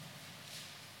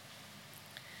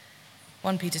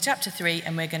1 Peter chapter 3,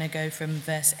 and we're going to go from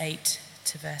verse 8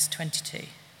 to verse 22.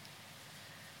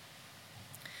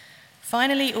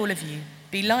 Finally, all of you,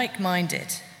 be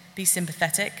like-minded, be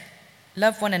sympathetic,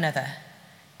 love one another,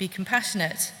 be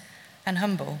compassionate and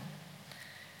humble.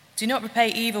 Do not repay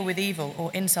evil with evil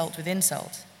or insult with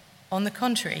insult. On the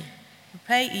contrary,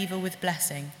 repay evil with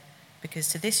blessing, because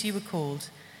to this you were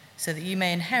called, so that you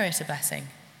may inherit a blessing.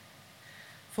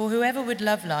 For whoever would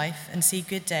love life and see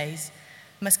good days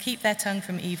must keep their tongue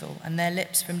from evil and their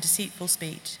lips from deceitful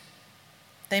speech.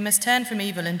 They must turn from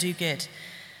evil and do good.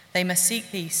 They must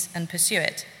seek peace and pursue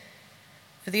it.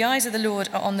 For the eyes of the Lord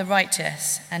are on the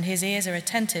righteous, and his ears are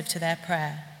attentive to their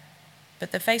prayer.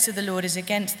 But the face of the Lord is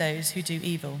against those who do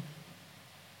evil.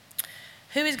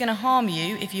 Who is going to harm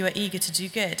you if you are eager to do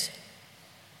good?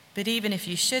 But even if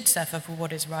you should suffer for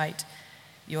what is right,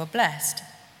 you are blessed.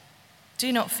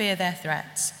 Do not fear their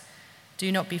threats.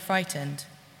 Do not be frightened.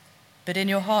 But in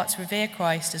your hearts revere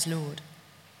Christ as Lord.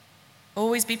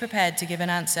 Always be prepared to give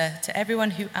an answer to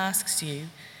everyone who asks you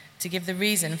to give the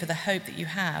reason for the hope that you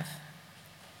have.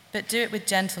 But do it with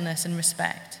gentleness and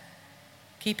respect,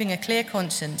 keeping a clear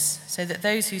conscience, so that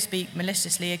those who speak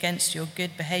maliciously against your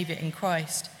good behavior in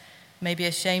Christ may be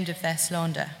ashamed of their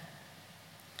slander.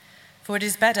 For it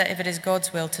is better, if it is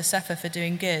God's will, to suffer for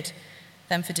doing good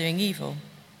than for doing evil.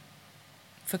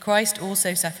 For Christ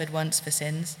also suffered once for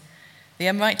sins, the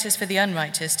unrighteous for the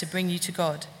unrighteous, to bring you to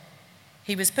God.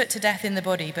 He was put to death in the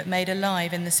body, but made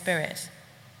alive in the spirit.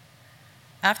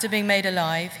 After being made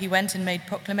alive, he went and made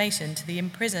proclamation to the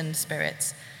imprisoned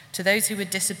spirits, to those who were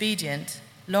disobedient,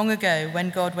 long ago when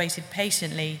God waited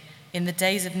patiently in the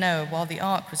days of Noah while the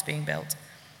ark was being built.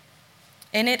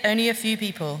 In it, only a few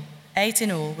people, 8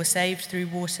 in all, were saved through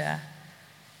water.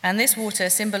 And this water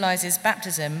symbolizes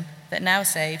baptism that now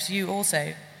saves you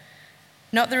also.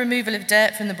 Not the removal of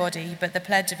dirt from the body, but the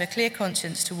pledge of a clear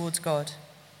conscience towards God.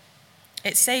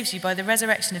 It saves you by the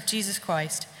resurrection of Jesus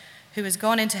Christ, who has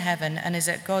gone into heaven and is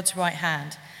at God's right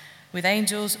hand, with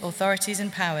angels, authorities,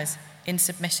 and powers in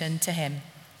submission to him.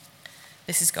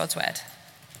 This is God's word.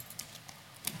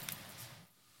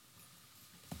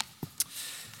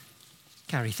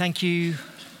 Carrie, thank you.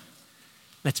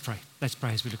 Let's pray. Let's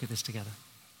pray as we look at this together.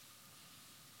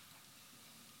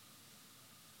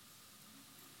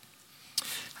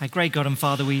 Our great God and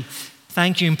Father, we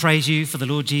thank you and praise you for the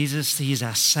Lord Jesus. He is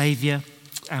our Saviour,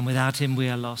 and without him we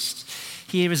are lost.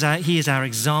 He is our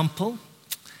example,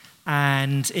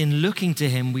 and in looking to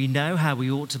him, we know how we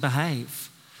ought to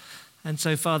behave. And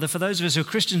so, Father, for those of us who are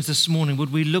Christians this morning,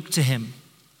 would we look to him?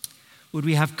 Would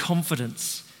we have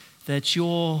confidence that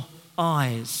your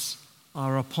eyes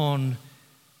are upon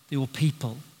your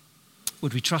people?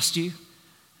 Would we trust you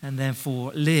and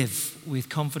therefore live with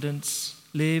confidence,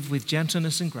 live with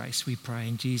gentleness and grace, we pray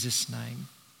in Jesus' name.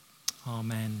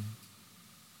 Amen.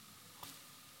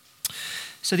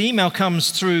 So the email comes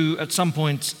through at some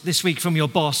point this week from your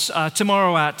boss.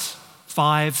 Tomorrow at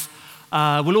 5,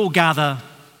 we'll all gather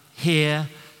here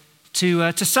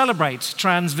to celebrate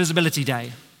Trans Visibility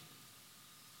Day.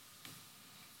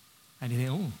 And you think,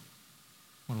 oh,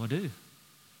 what do I do?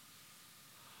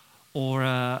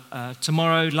 Or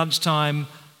tomorrow lunchtime,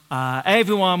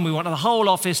 everyone, we want the whole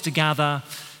office to gather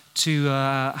to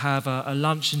have a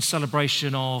lunch in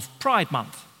celebration of Pride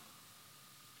Month.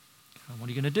 And what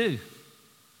are you going to do?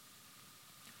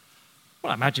 Well,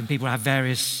 I imagine people have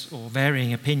various or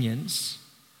varying opinions.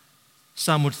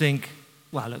 Some would think,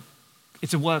 well, look,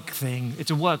 it's a work thing,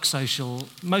 it's a work social.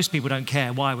 Most people don't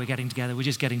care why we're getting together, we're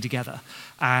just getting together.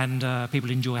 And people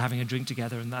enjoy having a drink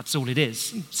together, and that's all it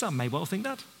is. Some may well think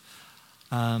that.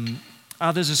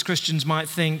 Others as Christians might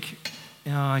think,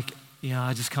 I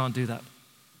just can't do that.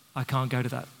 I can't go to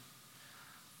that.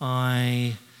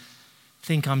 I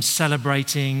think I'm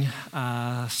celebrating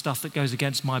stuff that goes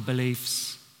against my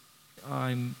beliefs.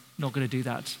 I'm not going to do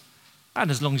that.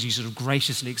 And as long as you sort of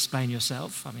graciously explain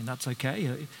yourself, I mean, that's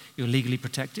okay. You're legally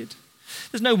protected.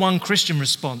 There's no one Christian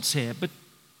response here, but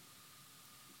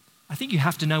I think you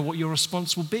have to know what your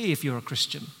response will be if you're a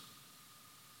Christian.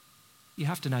 You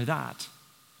have to know that.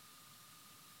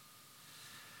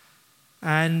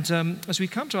 And as we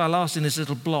come to our last in this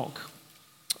little block,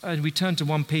 and we turn to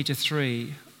 1 Peter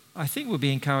 3, I think we'll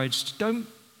be encouraged.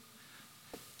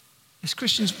 As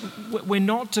Christians, we're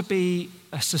not to be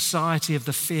a society of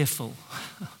the fearful.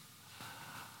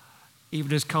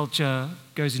 Even as culture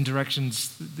goes in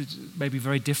directions that may be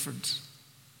very different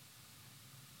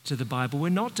to the Bible, we're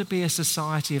not to be a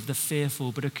society of the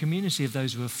fearful, but a community of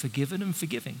those who are forgiven and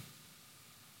forgiving.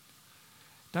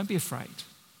 Don't be afraid.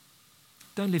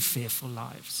 Don't live fearful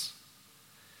lives,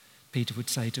 Peter would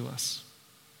say to us.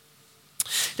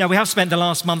 Now, we have spent the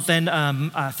last month then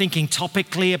thinking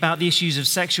topically about the issues of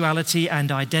sexuality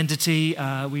and identity.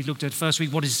 We looked at first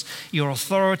week, what is your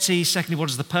authority? Secondly, what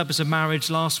is the purpose of marriage?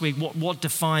 Last week, what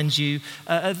defines you?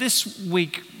 This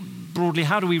week, broadly,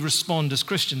 how do we respond as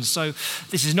Christians? So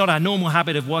this is not our normal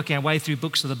habit of working our way through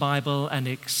books of the Bible and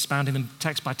expounding them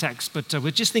text by text, but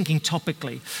we're just thinking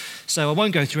topically. So I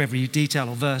won't go through every detail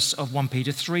or verse of 1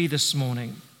 Peter 3 this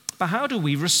morning. But how do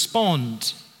we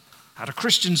respond? How do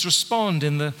Christians respond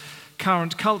in the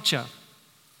current culture?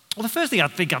 Well, the first thing I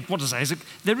think I want to say is that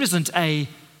there isn't a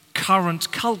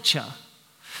current culture.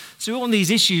 So on these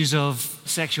issues of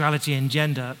sexuality and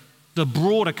gender, the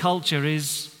broader culture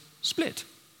is split,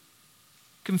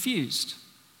 confused.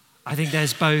 I think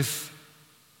there's both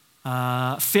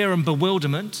fear and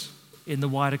bewilderment in the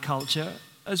wider culture,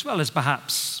 as well as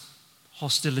perhaps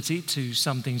hostility to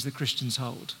some things that Christians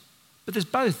hold. But there's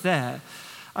both there.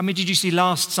 I mean, did you see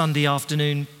last Sunday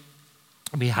afternoon?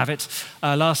 We have it.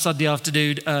 Last Sunday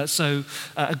afternoon,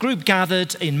 a group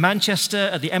gathered in Manchester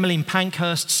at the Emmeline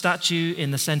Pankhurst statue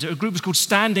in the centre. A group was called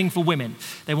Standing for Women.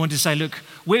 They wanted to say, look,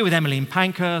 we're with Emmeline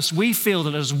Pankhurst. We feel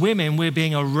that as women, we're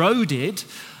being eroded.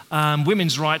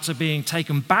 Women's rights are being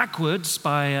taken backwards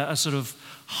by a sort of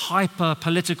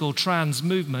hyper-political trans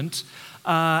movement.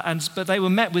 But they were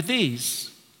met with these.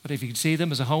 But if you can see them,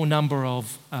 there's a whole number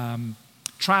of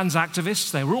trans activists.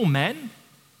 They were all men,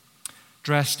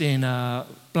 dressed in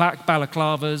black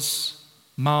balaclavas,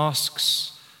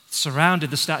 masks,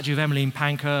 surrounded the statue of Emmeline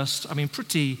Pankhurst. I mean,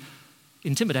 pretty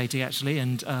intimidating, actually,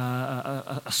 and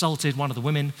assaulted one of the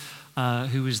women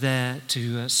who was there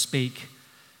to speak.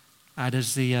 And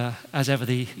as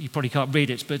ever, you probably can't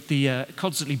read it, but the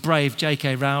constantly brave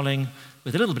J.K. Rowling,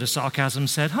 with a little bit of sarcasm,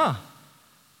 said,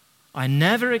 I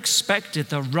never expected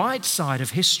the right side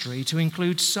of history to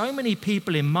include so many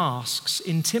people in masks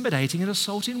intimidating and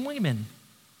assaulting women.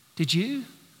 Did you?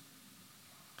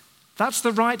 That's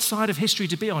the right side of history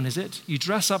to be on, is it? You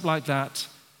dress up like that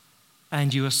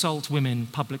and you assault women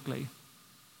publicly.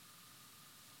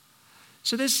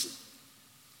 So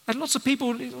and lots of people,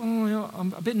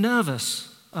 I'm a bit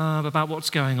nervous about what's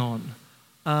going on.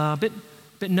 A bit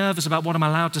nervous about what I'm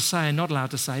allowed to say and not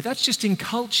allowed to say. That's just in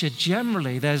culture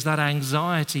generally. There's that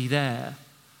anxiety there.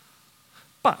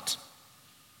 But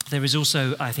there is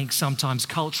also, I think, sometimes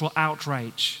cultural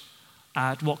outrage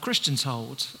at what Christians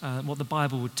hold, what the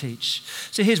Bible would teach.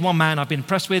 So here's one man I've been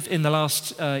impressed with in the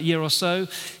last year or so.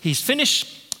 He's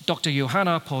Finnish, Dr.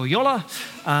 Johanna Pohjola.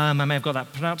 I may have got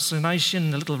that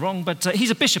pronunciation a little wrong, but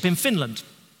he's a bishop in Finland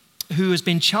who has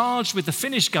been charged with the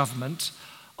Finnish government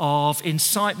of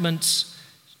incitement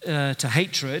to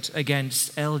hatred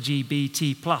against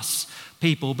LGBT plus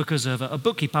people because of a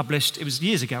book he published. It was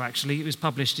years ago, actually. It was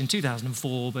published in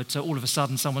 2004, but all of a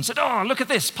sudden someone said, look at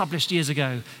this, published years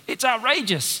ago. It's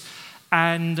outrageous.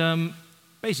 And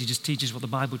basically just teaches what the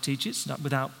Bible teaches,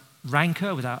 without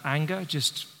rancor, without anger,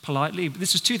 just politely.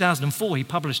 This was 2004, he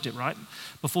published it, right?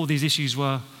 Before these issues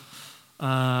were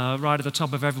right at the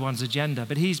top of everyone's agenda.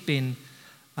 But he's been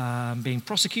being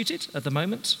prosecuted at the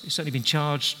moment. He's certainly been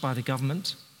charged by the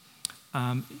government.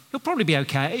 He'll probably be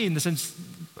okay, in the sense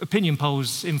opinion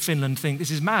polls in Finland think this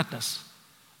is madness.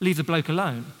 Leave the bloke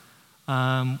alone.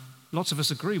 Lots of us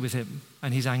agree with him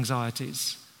and his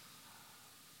anxieties.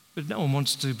 But no one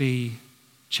wants to be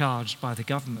charged by the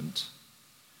government.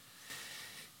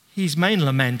 His main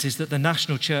lament is that the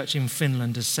national church in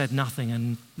Finland has said nothing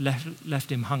and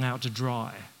left him hung out to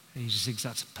dry. He just thinks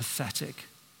that's pathetic.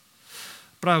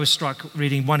 But I was struck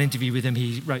reading one interview with him.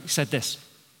 He said this.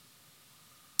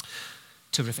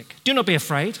 Terrific. Do not be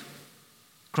afraid.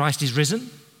 Christ is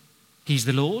risen. He's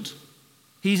the Lord.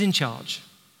 He's in charge.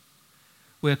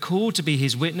 We're called to be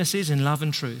his witnesses in love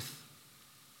and truth.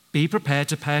 Be prepared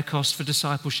to pay a cost for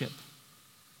discipleship.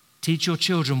 Teach your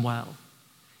children well.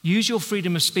 Use your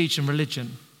freedom of speech and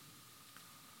religion.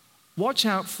 Watch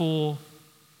out for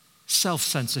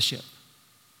self-censorship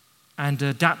and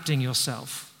adapting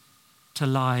yourself to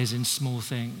lies in small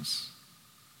things.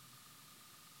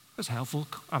 That's helpful.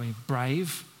 I mean,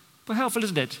 brave, but helpful,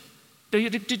 isn't it?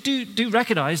 Do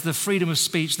recognize the freedom of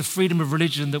speech, the freedom of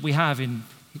religion that we have in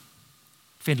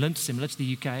Finland, similar to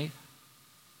the UK.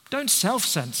 Don't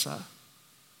self-censor.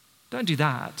 Don't do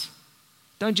that.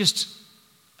 Don't just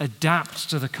adapt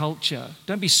to the culture.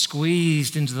 Don't be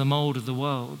squeezed into the mold of the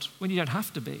world when you don't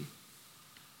have to be.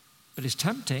 But it's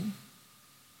tempting.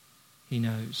 He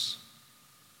knows.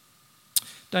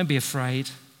 Don't be afraid.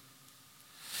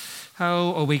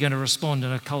 How are we going to respond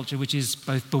in a culture which is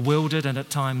both bewildered and at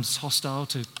times hostile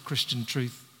to Christian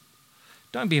truth?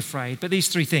 Don't be afraid. But these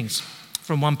three things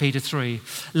from 1 Peter 3.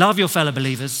 Love your fellow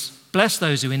believers, bless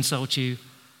those who insult you,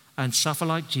 and suffer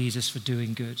like Jesus for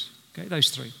doing good. Okay, those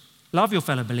three. Love your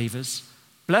fellow believers,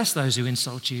 bless those who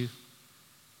insult you,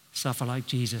 suffer like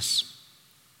Jesus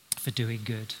for doing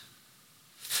good.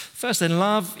 First then,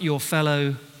 love your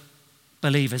fellow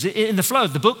believers. In the flow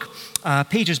of the book,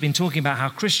 Peter has been talking about how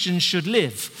Christians should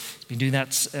live. He's been doing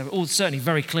that certainly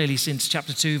very clearly since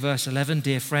chapter 2, verse 11.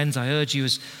 Dear friends, I urge you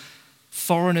as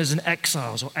foreigners and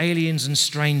exiles, or aliens and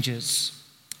strangers,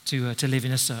 to live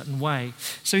in a certain way.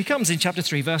 So he comes in chapter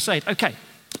 3, verse 8. Okay,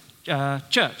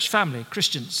 church, family,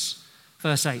 Christians.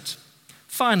 Verse 8.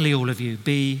 Finally, all of you,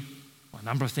 be, a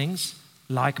number of things,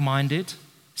 like-minded,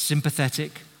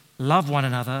 sympathetic, love one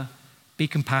another, be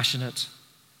compassionate,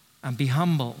 and be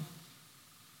humble.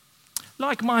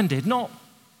 Like-minded, not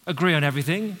agree on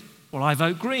everything. Well, I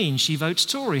vote Green, she votes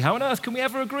Tory. How on earth can we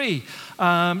ever agree?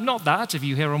 Not that. If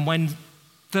you hear on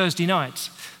Thursday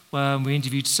night, when we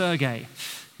interviewed Sergei,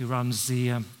 who runs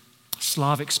the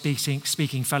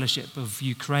Slavic-speaking fellowship of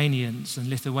Ukrainians and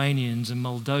Lithuanians and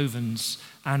Moldovans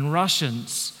and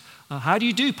Russians. How do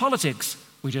you do politics?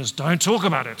 We just don't talk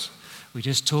about it. We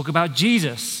just talk about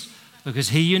Jesus because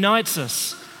he unites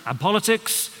us. And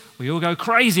politics, we all go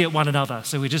crazy at one another,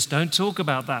 so we just don't talk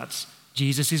about that.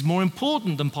 Jesus is more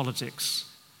important than politics.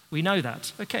 We know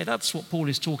that. Okay, that's what Paul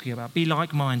is talking about. Be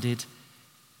like-minded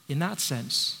in that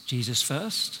sense. Jesus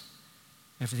first,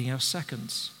 everything else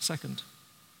second.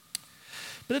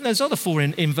 But then there's other four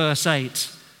in verse 8.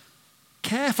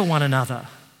 Care for one another.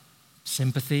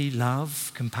 Sympathy,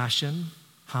 love, compassion,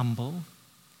 humble.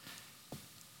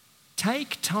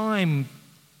 Take time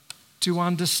to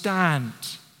understand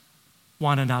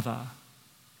one another.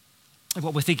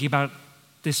 What we're thinking about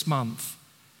this month.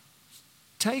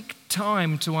 Take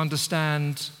time to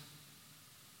understand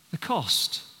the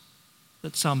cost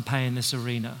that some pay in this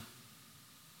arena.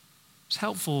 It's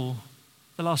helpful,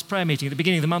 the last prayer meeting at the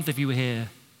beginning of the month, if you were here,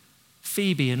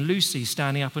 Phoebe and Lucy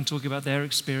standing up and talking about their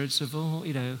experience of,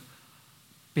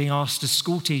 being asked as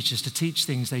school teachers to teach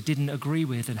things they didn't agree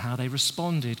with and how they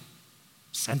responded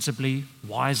sensibly,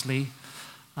 wisely.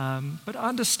 But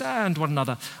understand one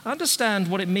another. Understand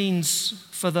what it means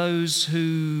for those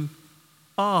who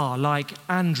are like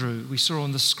Andrew, we saw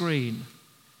on the screen,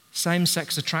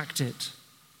 same-sex attracted,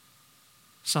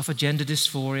 suffer gender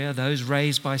dysphoria, those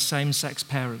raised by same-sex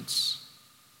parents.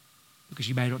 Because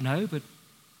you may not know, but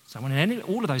someone in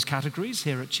all of those categories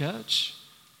here at church,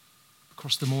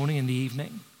 across the morning and the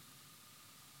evening.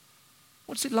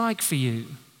 What's it like for you?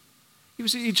 It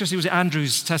was interesting, it was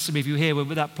Andrew's testimony, if you hear when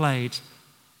that played.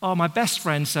 Oh, my best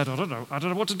friend said, I don't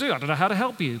know what to do. I don't know how to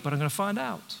help you, but I'm going to find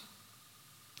out.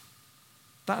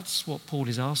 That's what Paul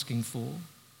is asking for.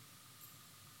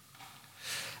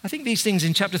 I think these things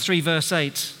in chapter 3, verse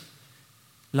 8,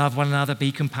 love one another,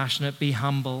 be compassionate, be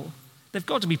humble, they've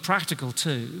got to be practical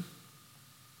too.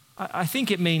 I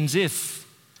think it means if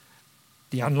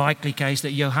the unlikely case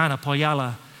that Johanna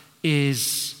Poyala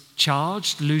is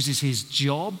charged, loses his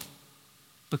job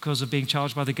because of being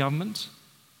charged by the government,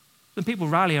 then people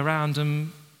rally around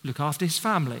him, look after his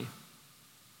family,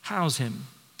 house him.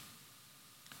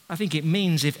 I think it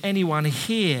means if anyone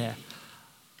here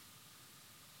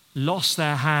lost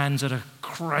their hands at a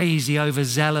crazy,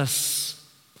 overzealous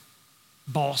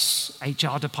boss,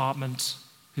 HR department,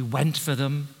 who went for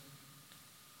them,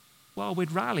 well,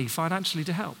 we'd rally financially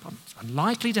to help. It's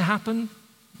unlikely to happen.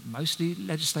 Mostly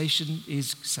legislation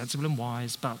is sensible and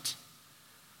wise, but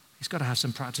it's got to have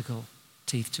some practical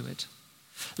teeth to it.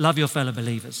 Love your fellow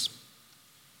believers.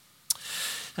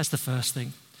 That's the first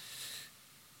thing.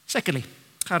 Secondly,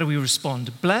 how do we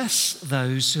respond? Bless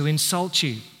those who insult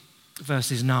you.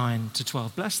 Verses 9 to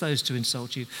 12. Bless those who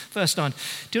insult you. Verse 9.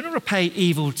 Do not repay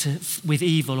evil with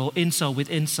evil or insult with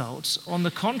insults. On the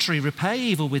contrary, repay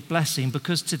evil with blessing,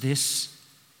 because to this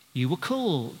you were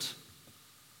called.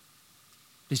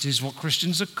 This is what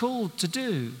Christians are called to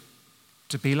do.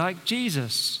 To be like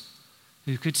Jesus,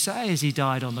 who could say as he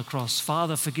died on the cross,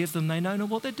 Father, forgive them, they know not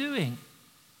what they're doing.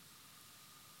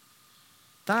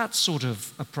 That sort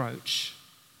of approach.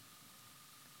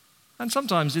 And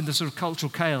sometimes in the sort of cultural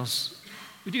chaos,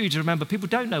 we do need to remember people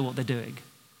don't know what they're doing.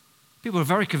 People are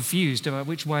very confused about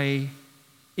which way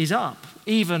is up.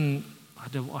 Even, I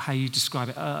don't know how you describe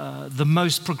it, the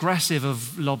most progressive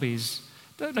of lobbies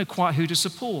don't know quite who to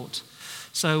support.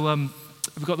 So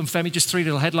we've got them, Femi, just 3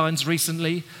 little headlines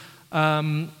recently. So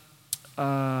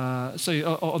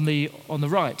on the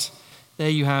right, there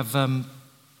you have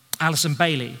Alison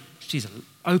Bailey. She's an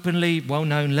openly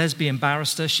well-known lesbian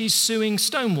barrister. She's suing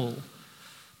Stonewall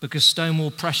because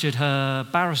Stonewall pressured her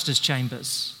barristers'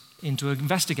 chambers into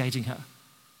investigating her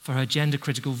for her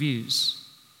gender-critical views.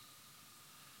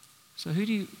 So who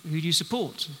do you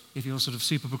support if you're sort of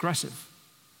super progressive?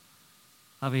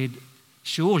 I mean,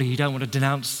 surely you don't want to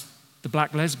denounce the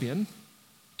black lesbian,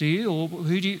 do you? Or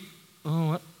who do you?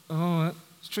 Oh,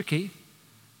 it's tricky.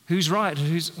 Who's right and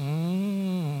who's...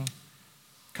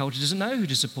 Culture doesn't know who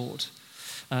to support.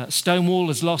 Stonewall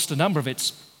has lost a number of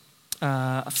its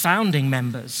founding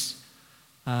members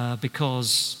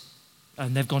because,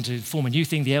 and they've gone to form a new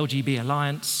thing, the LGB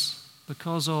Alliance,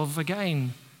 because of,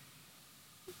 again,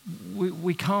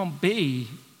 we can't be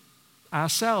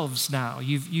ourselves now.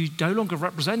 You no longer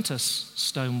represent us,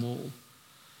 Stonewall.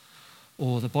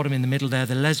 Or the bottom in the middle there,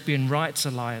 the Lesbian Rights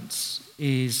Alliance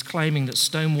is claiming that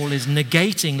Stonewall is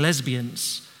negating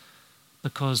lesbians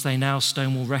because they now,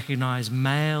 Stonewall, recognize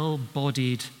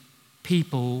male-bodied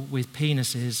people with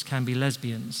penises can be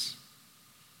lesbians.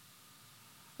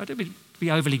 I don't mean to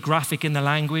be overly graphic in the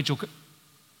language. It's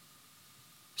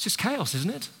just chaos,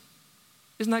 isn't it?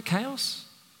 Isn't that chaos?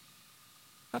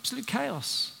 Absolute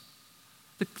chaos.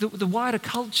 The wider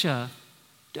culture,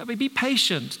 I mean, be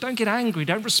patient. Don't get angry.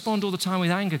 Don't respond all the time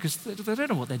with anger because they don't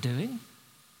know what they're doing.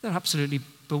 They're absolutely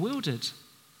bewildered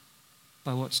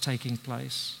by what's taking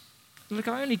place. Look,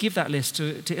 I only give that list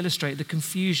to illustrate the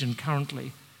confusion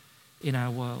currently in our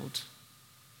world.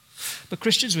 But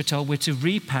Christians, we're told, we're to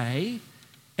repay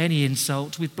any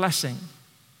insult with blessing,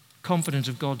 confident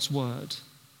of God's word.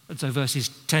 And so verses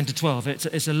 10 to 12,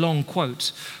 it's a long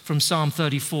quote from Psalm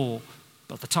 34.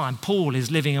 But at the time, Paul is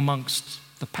living amongst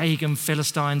the pagan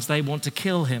Philistines. They want to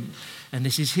kill him. And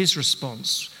this is his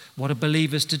response. What are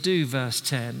believers to do, verse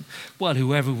 10? Well,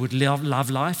 whoever would love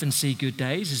life and see good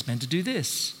days is meant to do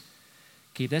this.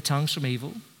 Keep their tongues from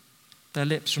evil, their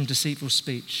lips from deceitful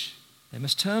speech. They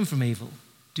must turn from evil,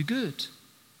 do good.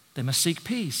 They must seek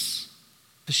peace,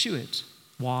 pursue it.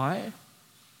 Why?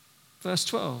 Verse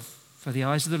 12, for the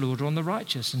eyes of the Lord are on the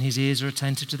righteous, and his ears are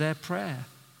attentive to their prayer.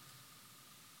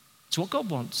 It's what God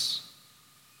wants.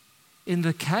 In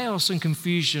the chaos and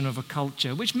confusion of a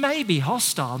culture, which may be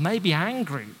hostile, may be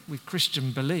angry with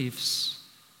Christian beliefs,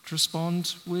 to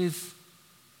respond with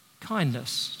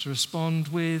kindness, to respond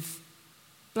with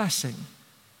blessing.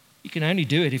 You can only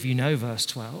do it if you know verse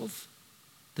 12,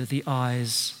 that the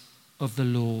eyes of the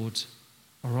Lord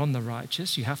are on the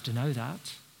righteous. You have to know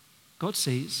that. God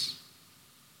sees.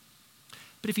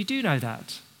 But if you do know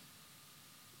that,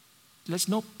 let's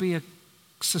not be a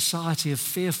society of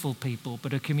fearful people,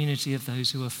 but a community of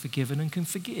those who are forgiven and can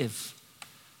forgive.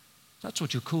 That's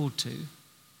what you're called to,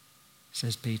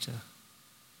 says Peter.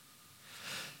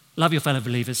 Love your fellow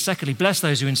believers. Secondly, bless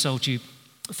those who insult you.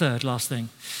 Third, last thing,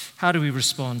 how do we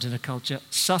respond in a culture?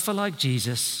 Suffer like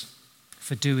Jesus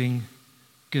for doing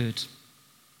good.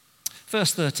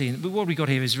 Verse 13, what we got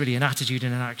here is really an attitude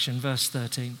and an action. Verse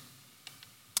 13.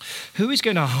 Who is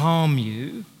going to harm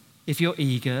you if you're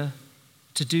eager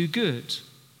to do good?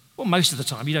 Well, most of the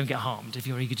time you don't get harmed if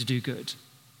you're eager to do good,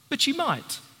 but you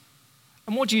might.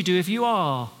 And what do you do if you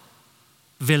are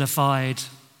vilified,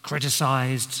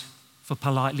 criticized for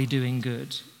politely doing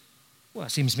good? Well,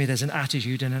 it seems to me there's an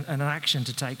attitude and an action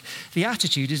to take. The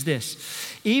attitude is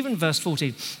this. Even verse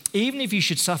 14, even if you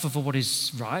should suffer for what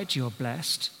is right, you're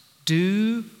blessed.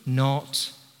 Do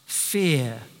not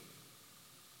fear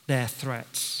their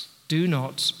threats. Do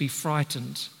not be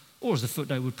frightened. Or as the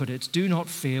footnote would put it, do not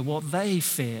fear what they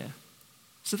fear.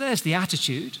 So there's the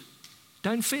attitude.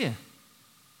 Don't fear.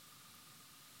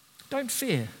 Don't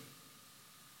fear.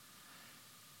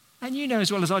 And you know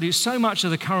as well as I do, so much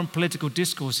of the current political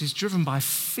discourse is driven by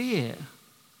fear.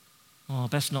 Oh,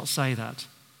 best not say that.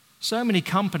 So many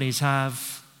companies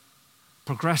have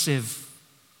progressive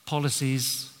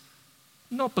policies,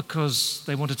 not because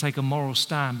they want to take a moral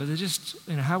stand, but they're just,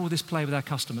 how will this play with our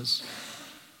customers?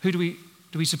 Who do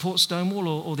we support Stonewall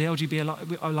or the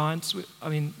LGB Alliance? I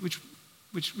mean, which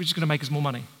is going to make us more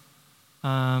money?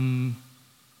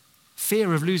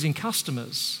 Fear of losing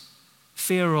customers.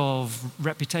 Fear of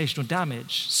reputational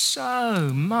damage.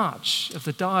 So much of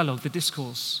the dialogue, the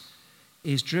discourse,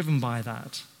 is driven by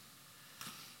that.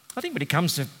 I think when it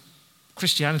comes to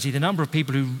Christianity, the number of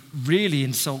people who really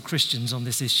insult Christians on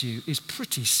this issue is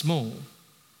pretty small,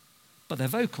 but they're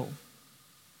vocal.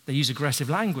 They use aggressive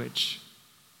language.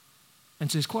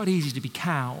 And so it's quite easy to be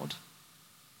cowed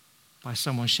by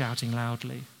someone shouting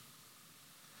loudly.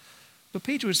 But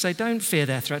Peter would say, don't fear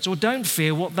their threats, or don't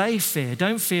fear what they fear.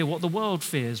 Don't fear what the world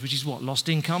fears, which is what? Lost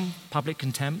income, public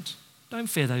contempt. Don't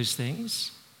fear those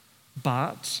things,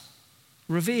 but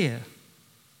revere.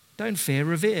 Don't fear,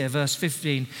 revere. Verse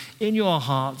 15, in your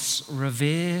hearts,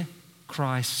 revere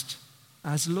Christ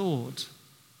as Lord.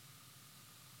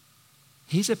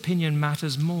 His opinion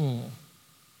matters more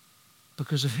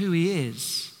because of who he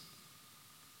is,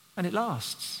 and it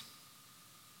lasts.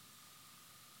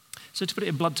 So to put it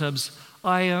in blunt terms,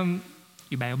 I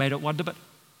you may or may not wonder, but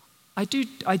I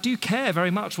do care very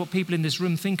much what people in this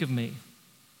room think of me.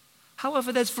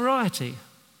 However, there's variety.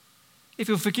 If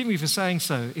you'll forgive me for saying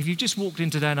so, if you've just walked in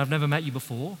today and I've never met you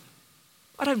before,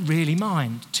 I don't really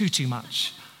mind too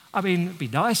much. I mean, it'd be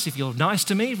nice if you're nice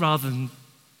to me rather than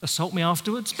assault me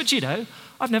afterwards, but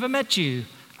I've never met you.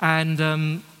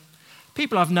 And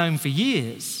people I've known for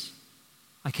years,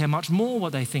 I care much more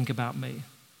what they think about me.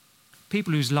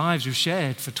 People whose lives we've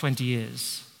shared for 20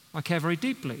 years, I care very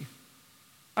deeply.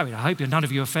 I mean, I hope none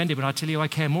of you are offended when I tell you I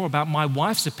care more about my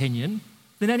wife's opinion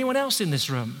than anyone else in this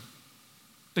room.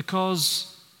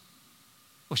 Because,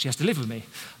 well, she has to live with me.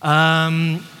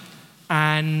 Because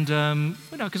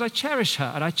I cherish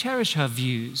her and I cherish her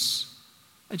views.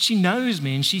 And she knows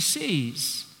me and she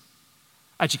sees.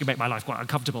 And she can make my life quite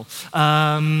uncomfortable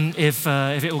if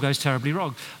it all goes terribly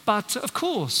wrong. But of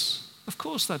course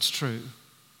that's true.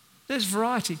 There's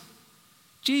variety.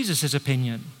 Jesus'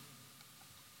 opinion,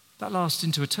 that lasts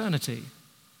into eternity.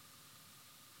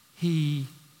 He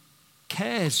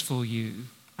cares for you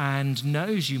and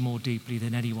knows you more deeply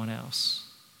than anyone else.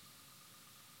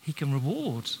 He can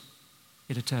reward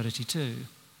in eternity too.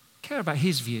 Care about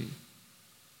his view.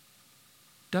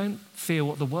 Don't fear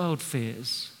what the world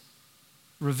fears.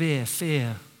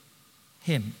 Fear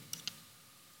him.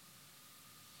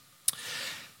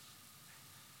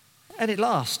 And it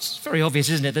lasts. It's very obvious,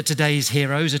 isn't it, that today's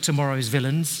heroes are tomorrow's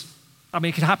villains. I mean,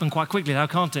 it can happen quite quickly now,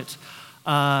 can't it?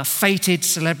 Fated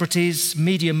celebrities,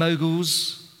 media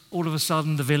moguls, all of a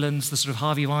sudden the villains, the sort of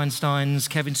Harvey Weinsteins,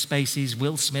 Kevin Spaceys,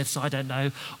 Will Smiths, I don't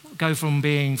know, go from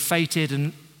being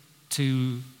fated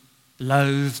to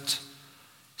loathed.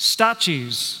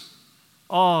 Statues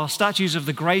of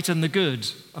the great and the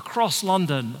good across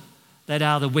London. They're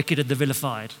now the wicked and the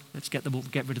vilified. Let's get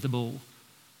rid of them all.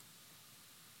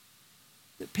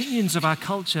 The opinions of our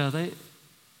culture, they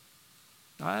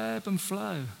ebb and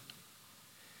flow.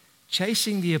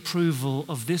 Chasing the approval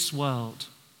of this world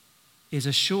is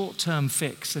a short-term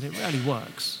fix, and it rarely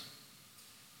works.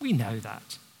 We know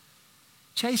that.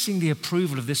 Chasing the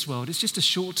approval of this world is just a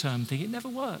short-term thing. It never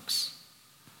works.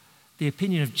 The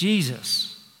opinion of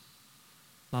Jesus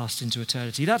lasts into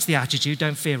eternity. That's the attitude,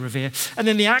 don't fear, revere. And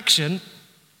then the action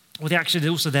is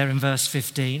also there in verse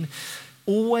 15.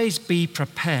 Always be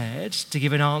prepared to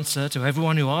give an answer to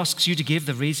everyone who asks you to give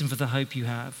the reason for the hope you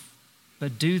have.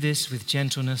 But do this with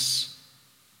gentleness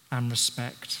and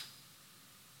respect.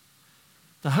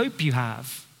 The hope you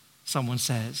have, someone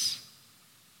says,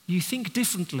 you think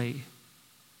differently.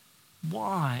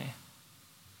 Why?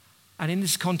 And in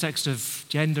this context of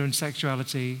gender and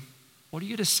sexuality, what are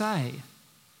you to say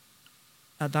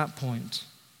at that point?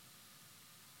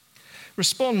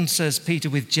 Respond, says Peter,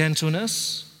 with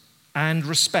gentleness and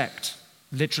respect.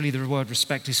 Literally, the word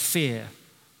respect is fear,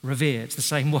 revere. It's the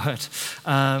same word.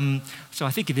 So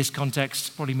I think in this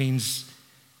context, probably means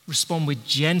respond with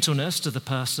gentleness to the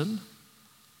person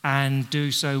and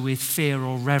do so with fear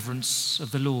or reverence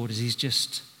of the Lord, as he's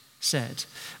just said.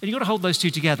 And you've got to hold those two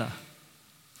together.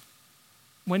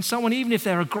 When someone, even if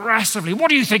they're aggressively, what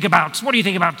do you think about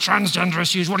transgender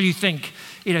issues? What do you think?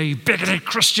 You bigoted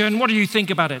Christian, what do you think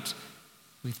about it?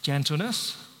 With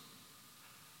gentleness,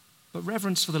 but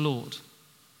reverence for the Lord.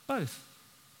 Both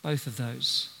of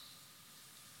those.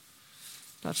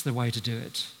 That's the way to do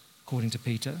it, according to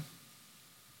Peter.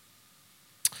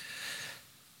 A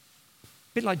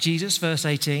bit like Jesus, verse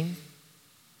 18.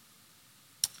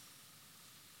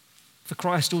 For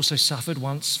Christ also suffered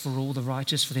once for all, the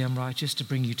righteous for the unrighteous, to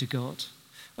bring you to God.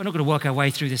 We're not going to work our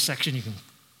way through this section. You can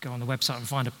go on the website and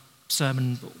find a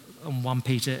sermon on 1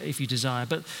 Peter if you desire.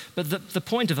 But the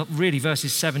point of really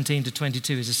verses 17 to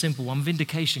 22 is a simple one.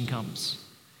 Vindication comes.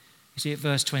 You see at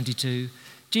verse 22,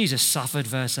 Jesus suffered,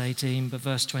 verse 18, but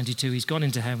verse 22, he's gone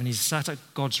into heaven. He's sat at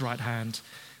God's right hand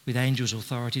with angels,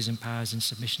 authorities, and powers in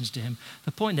submissions to him.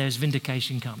 The point there is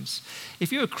vindication comes.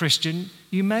 If you're a Christian,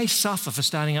 you may suffer for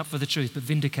standing up for the truth, but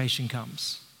vindication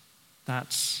comes.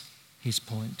 That's his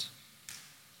point.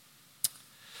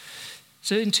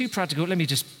 So let me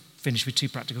just finish with two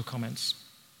practical comments.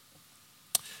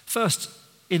 First,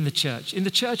 in the Church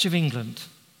of England,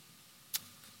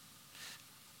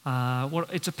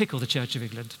 it's a pickle, the Church of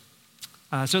England.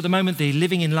 So at the moment, the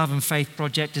Living in Love and Faith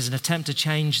project is an attempt to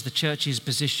change the church's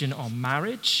position on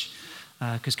marriage,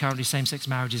 because currently same-sex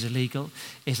marriage is illegal.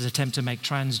 It's an attempt to make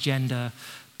transgender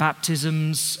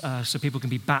baptisms, so people can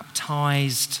be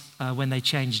baptized when they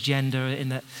change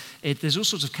gender. There's all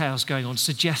sorts of chaos going on,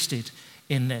 suggested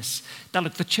in this. Now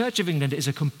look, the Church of England is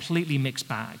a completely mixed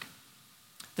bag.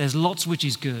 There's lots which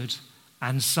is good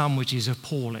and some which is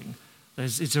appalling.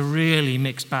 It's a really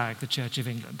mixed bag, the Church of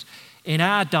England. In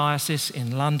our diocese,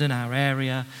 in London, our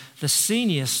area, the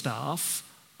senior staff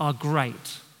are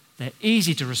great. They're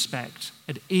easy to respect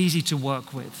and easy to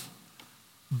work with.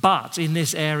 But in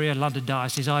this area, London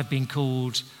Diocese, I've been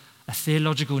called a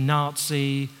theological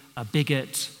Nazi, a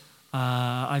bigot.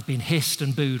 I've been hissed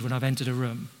and booed when I've entered a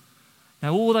room.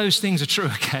 Now, all those things are true,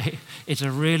 okay? It's a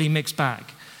really mixed bag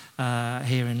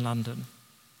here in London.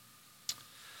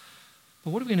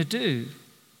 But what are we going to do?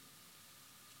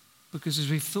 Because as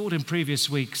we've thought in previous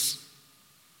weeks,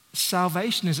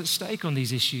 salvation is at stake on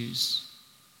these issues.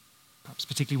 Perhaps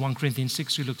particularly 1 Corinthians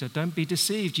 6 we looked at. Don't be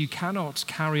deceived. You cannot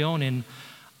carry on in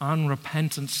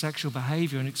unrepentant sexual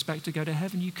behavior and expect to go to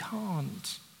heaven. You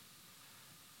can't.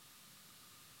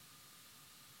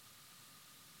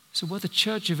 So were the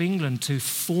Church of England to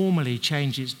formally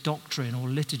change its doctrine or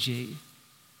liturgy,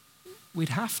 we'd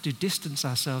have to distance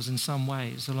ourselves in some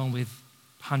ways, along with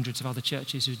hundreds of other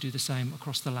churches who do the same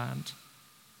across the land.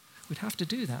 We'd have to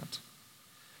do that.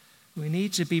 We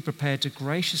need to be prepared to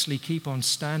graciously keep on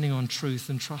standing on truth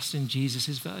and trust in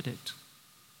Jesus' verdict.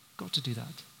 Got to do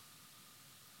that.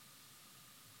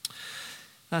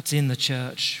 That's in the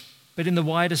church. But in the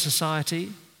wider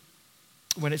society,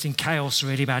 when it's in chaos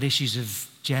really about issues of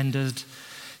gendered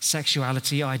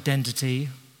sexuality, identity,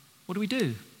 what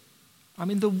do? I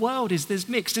mean, the world there's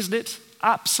mixed, isn't it?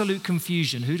 Absolute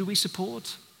confusion. Who do we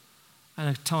support? And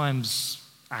at times,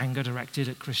 anger directed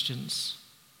at Christians.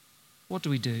 What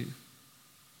do?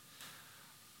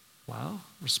 Well,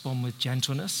 respond with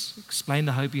gentleness, explain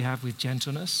the hope you have with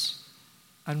gentleness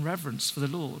and reverence for the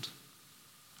Lord.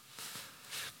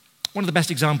 One of the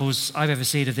best examples I've ever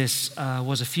seen of this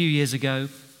was a few years ago.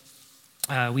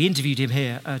 We interviewed him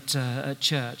here at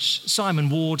church. Simon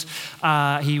Ward,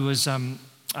 he was in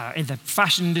the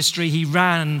fashion industry. He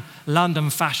ran London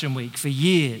Fashion Week for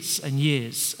years and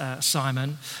years,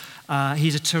 Simon.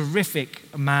 He's a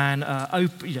terrific man,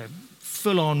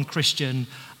 full-on Christian,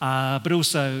 but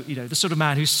also, the sort of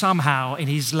man who somehow in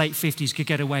his late 50s could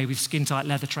get away with skin-tight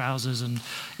leather trousers and,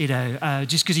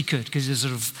 just because he could, because he's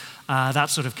sort of that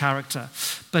sort of character.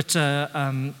 But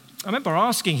I remember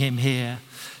asking him here,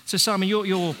 so Simon,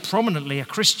 you're prominently a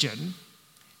Christian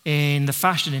in the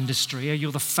fashion industry.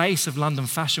 You're the face of London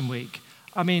Fashion Week.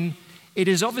 I mean, it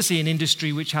is obviously an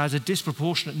industry which has a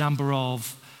disproportionate number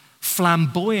of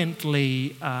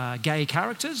flamboyantly gay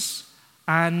characters.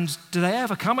 And do they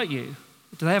ever come at you?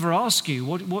 Do they ever ask you,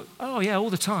 what? Oh, yeah, all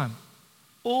the time.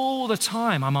 All the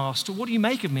time I'm asked, what do you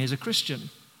make of me as a Christian?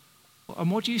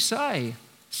 And what do you say,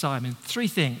 Simon? 3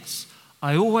 things.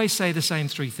 I always say the same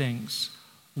 3 things.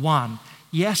 1,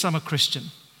 yes, I'm a Christian.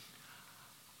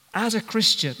 As a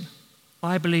Christian,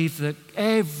 I believe that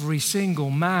every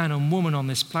single man and woman on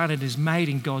this planet is made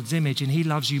in God's image, and He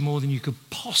loves you more than you could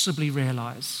possibly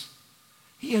realize.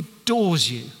 He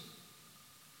adores you.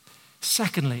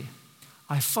 Secondly,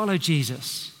 I follow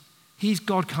Jesus. He's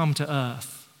God come to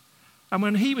earth. And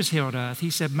when He was here on earth, He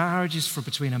said marriage is for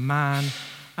between a man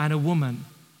and a woman.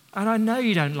 And I know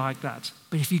you don't like that,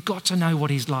 but if you got to know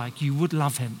what He's like, you would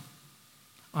love Him.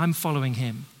 I'm following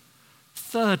Him.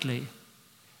 Thirdly,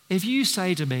 if you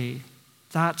say to me,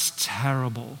 that's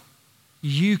terrible,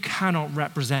 you cannot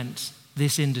represent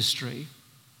this industry,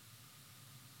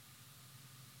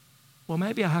 well,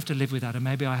 maybe I have to live with that, and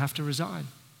maybe I have to resign.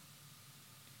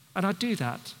 And I do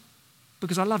that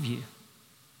because I love you,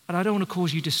 and I don't want to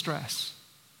cause you distress.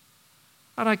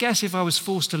 And I guess if I was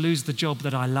forced to lose the job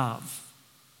that I love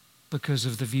because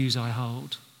of the views I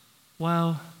hold,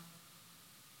 well,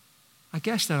 I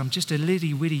guess that I'm just a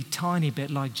litty-witty tiny bit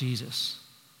like Jesus,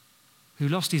 who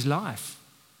lost his life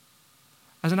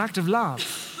as an act of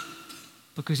love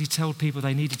because he told people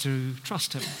they needed to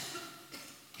trust him.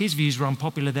 His views were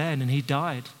unpopular then and he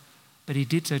died, but he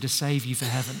did so to save you for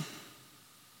heaven.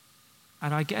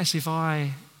 And I guess if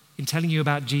I, in telling you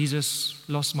about Jesus,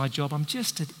 lost my job, I'm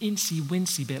just an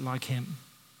incy-wincy bit like him.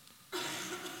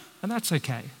 And that's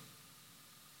okay.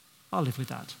 I'll live with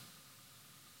that.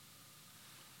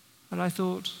 And I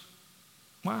thought,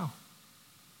 wow,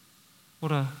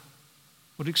 what an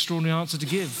extraordinary answer to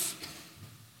give.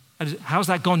 And how's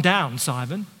that gone down,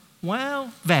 Simon?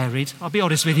 Well, varied. I'll be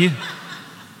honest with you.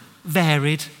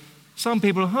 Varied. Some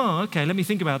people, okay, let me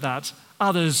think about that.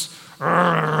 Others,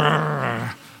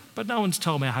 but no one's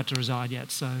told me I had to resign yet,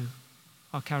 so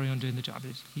I'll carry on doing the job.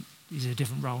 He's in a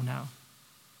different role now.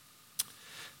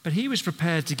 But he was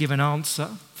prepared to give an answer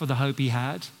for the hope he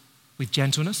had with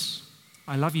gentleness.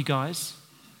 I love you guys.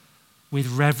 With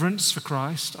reverence for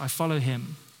Christ, I follow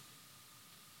him.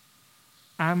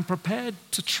 And prepared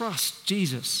to trust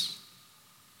Jesus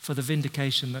for the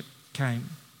vindication that came.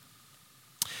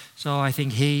 So I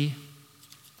think he,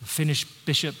 the Finnish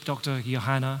bishop, Dr.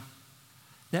 Johanna,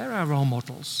 They're our role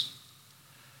models.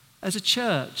 As a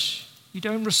church, you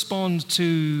don't respond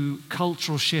to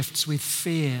cultural shifts with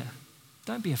fear.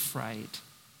 Don't be afraid.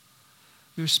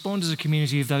 We respond as a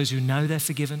community of those who know they're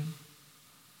forgiven,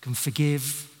 can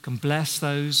forgive, can bless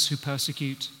those who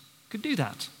persecute, can do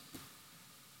that,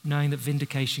 knowing that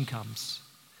vindication comes,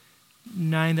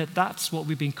 knowing that that's what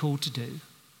we've been called to do,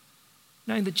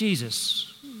 knowing that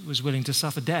Jesus was willing to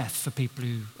suffer death for people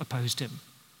who opposed him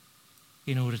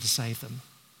in order to save them.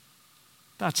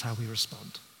 That's how we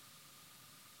respond.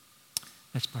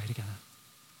 Let's pray together.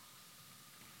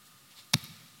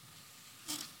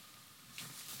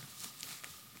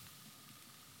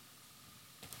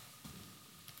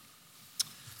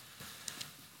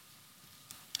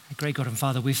 Great God and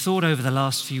Father, we've thought over the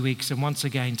last few weeks and once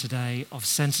again today of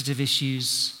sensitive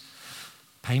issues,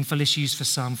 painful issues for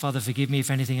some. Father, forgive me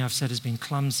if anything I've said has been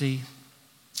clumsy,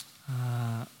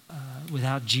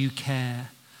 without due care.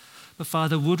 But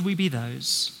Father, would we be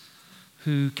those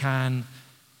who can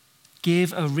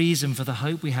give a reason for the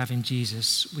hope we have in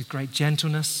Jesus with great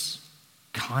gentleness,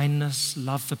 kindness,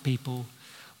 love for people,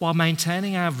 while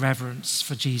maintaining our reverence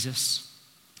for Jesus,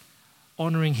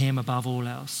 honoring him above all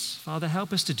else. Father,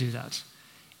 help us to do that.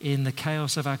 In the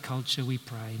chaos of our culture, we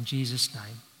pray. In Jesus'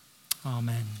 name,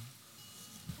 amen.